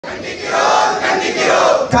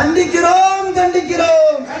கண்டிக்கிறோம்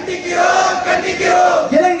கண்டிக்கிறோம்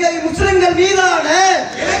இலங்கை முஸ்லிம்கள்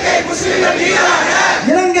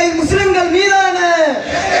மீதான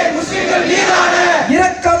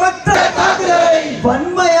இரக்கமற்ற தாக்குதலை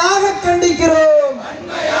வன்மையாக கண்டிக்கிறோம்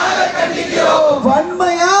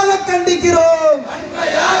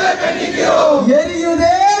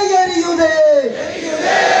எரியுதே எரியுதே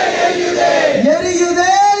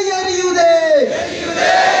எரியுதே எரியுதே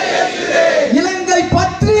இலங்கை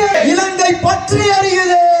பற்றி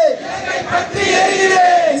எரியுதே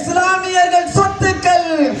இஸ்லாமியர்கள் சொத்துக்கள்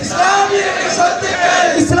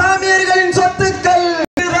இஸ்லாமியர்களின் சொத்துக்கள்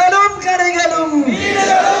கடைகளும்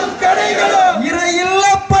இறையில்ல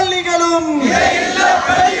பள்ளிகளும்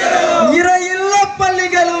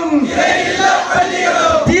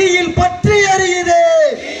தீயில் பற்றி எரியுதே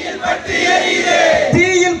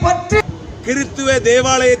கிறித்துவ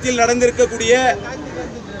தேவாலயத்தில் நடந்திருக்கக்கூடிய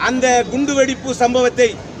அந்த குண்டுவெடிப்பு சம்பவத்தை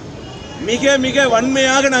மிக மிக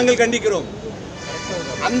வன்மையாக நாங்கள் கண்டிக்கிறோம்.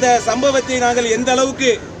 அந்த சம்பவத்தை நாங்கள் எந்த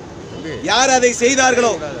அளவுக்கு யார் அதை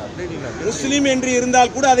செய்தார்களோ, முஸ்லிம் என்று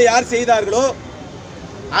இருந்தால் கூட அதை யார் செய்தார்களோ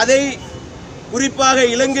அதை குறிப்பாக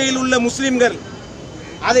இலங்கையில் உள்ள முஸ்லிம்கள்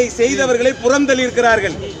அதை செய்தவர்களை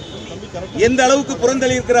புறந்தள்ளியிருக்கிறார்கள். எந்த அளவுக்கு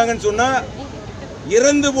புறந்தள்ளியிருக்கிறாங்கன்னு சொன்னா,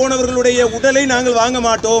 இறந்து போனவர்களுடைய உடலை நாங்கள் வாங்க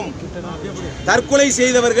மாட்டோம், தற்கொலை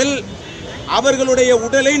செய்தவர்கள் அவர்களுடைய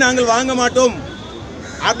உடலை நாங்கள் வாங்க மாட்டோம்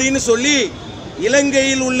அப்படின்னு சொல்லி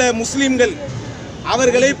இலங்கையில் உள்ள முஸ்லிம்கள்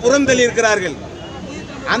அவர்களை புறந்தள்ளியிருக்கிறார்கள்.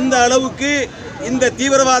 அந்த அளவுக்கு இந்த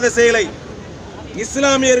தீவிரவாத செயலை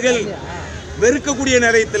இஸ்லாமியர்கள் வெறுக்கக்கூடிய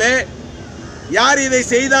நேரத்தில், யார் இதை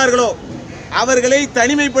செய்தார்களோ அவர்களை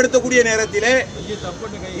தனிமைப்படுத்தக்கூடிய நேரத்தில்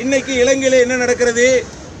இன்னைக்கு இலங்கையில் என்ன நடக்கிறது?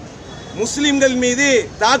 முஸ்லிம்கள் மீது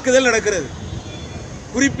தாக்குதல் நடக்கிறது.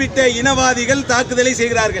 குறிப்பிட்ட இனவாதிகள் தாக்குதலை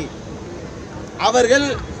செய்கிறார்கள். அவர்கள்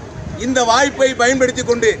இந்த வாய்ப்பை பயன்படுத்தி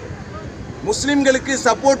கொண்டு முஸ்லிம்களுக்கு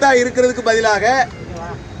சப்போர்ட்டாக இருக்கிறதுக்கு பதிலாக,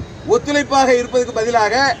 ஒத்துழைப்பாக இருப்பதற்கு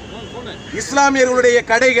பதிலாக இஸ்லாமியர்களுடைய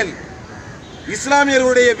கடைகள்,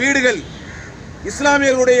 இஸ்லாமியர்களுடைய வீடுகள்,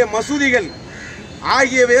 இஸ்லாமியர்களுடைய மசூதிகள்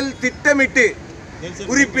ஆகியவைகள் திட்டமிட்டு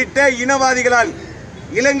குறிப்பிட்ட இனவாதிகளால்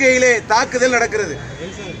இலங்கையிலே தாக்குதல் நடக்கிறது.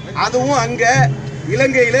 அதுவும் அங்க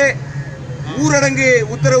இலங்கையிலே ஊரடங்கு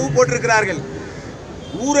உத்தரவு போட்டிருக்கிறார்கள்.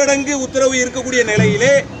 ஊரடங்கு உத்தரவு இருக்கக்கூடிய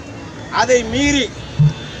நிலையிலே அதை மீறி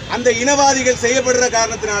அந்த இனவாதிகள் செய்யப்படுற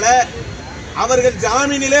காரணத்தினால அவர்கள்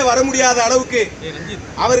ஜாமீனிலே வர முடியாத அளவுக்கு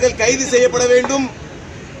அவர்கள் கைது செய்யப்பட வேண்டும்.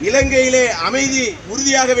 இலங்கையிலே அமைதி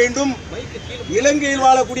உறுதியாக வேண்டும். இலங்கையில்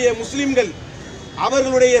வாழக்கூடிய முஸ்லிம்கள்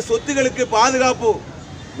அவர்களுடைய சொத்துகளுக்கு பாதுகாப்பு,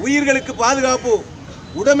 உயிர்களுக்கு பாதுகாப்பு,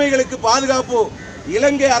 உடைமைகளுக்கு பாதுகாப்பு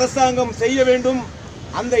இலங்கை அரசாங்கம் செய்ய வேண்டும்.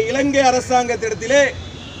 அந்த இலங்கை அரசாங்கத்திடத்திலே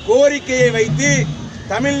கோரிக்கையை வைத்து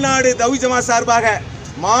தமிழ்நாடு தவ்ஹீத் ஜமாஅத் சார்பாக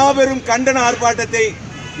மாபெரும் கண்டன ஆர்ப்பாட்டத்தை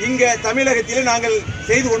இங்கே தமிழகத்திலே நாங்கள்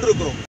செய்து கொண்டிருக்கிறோம்.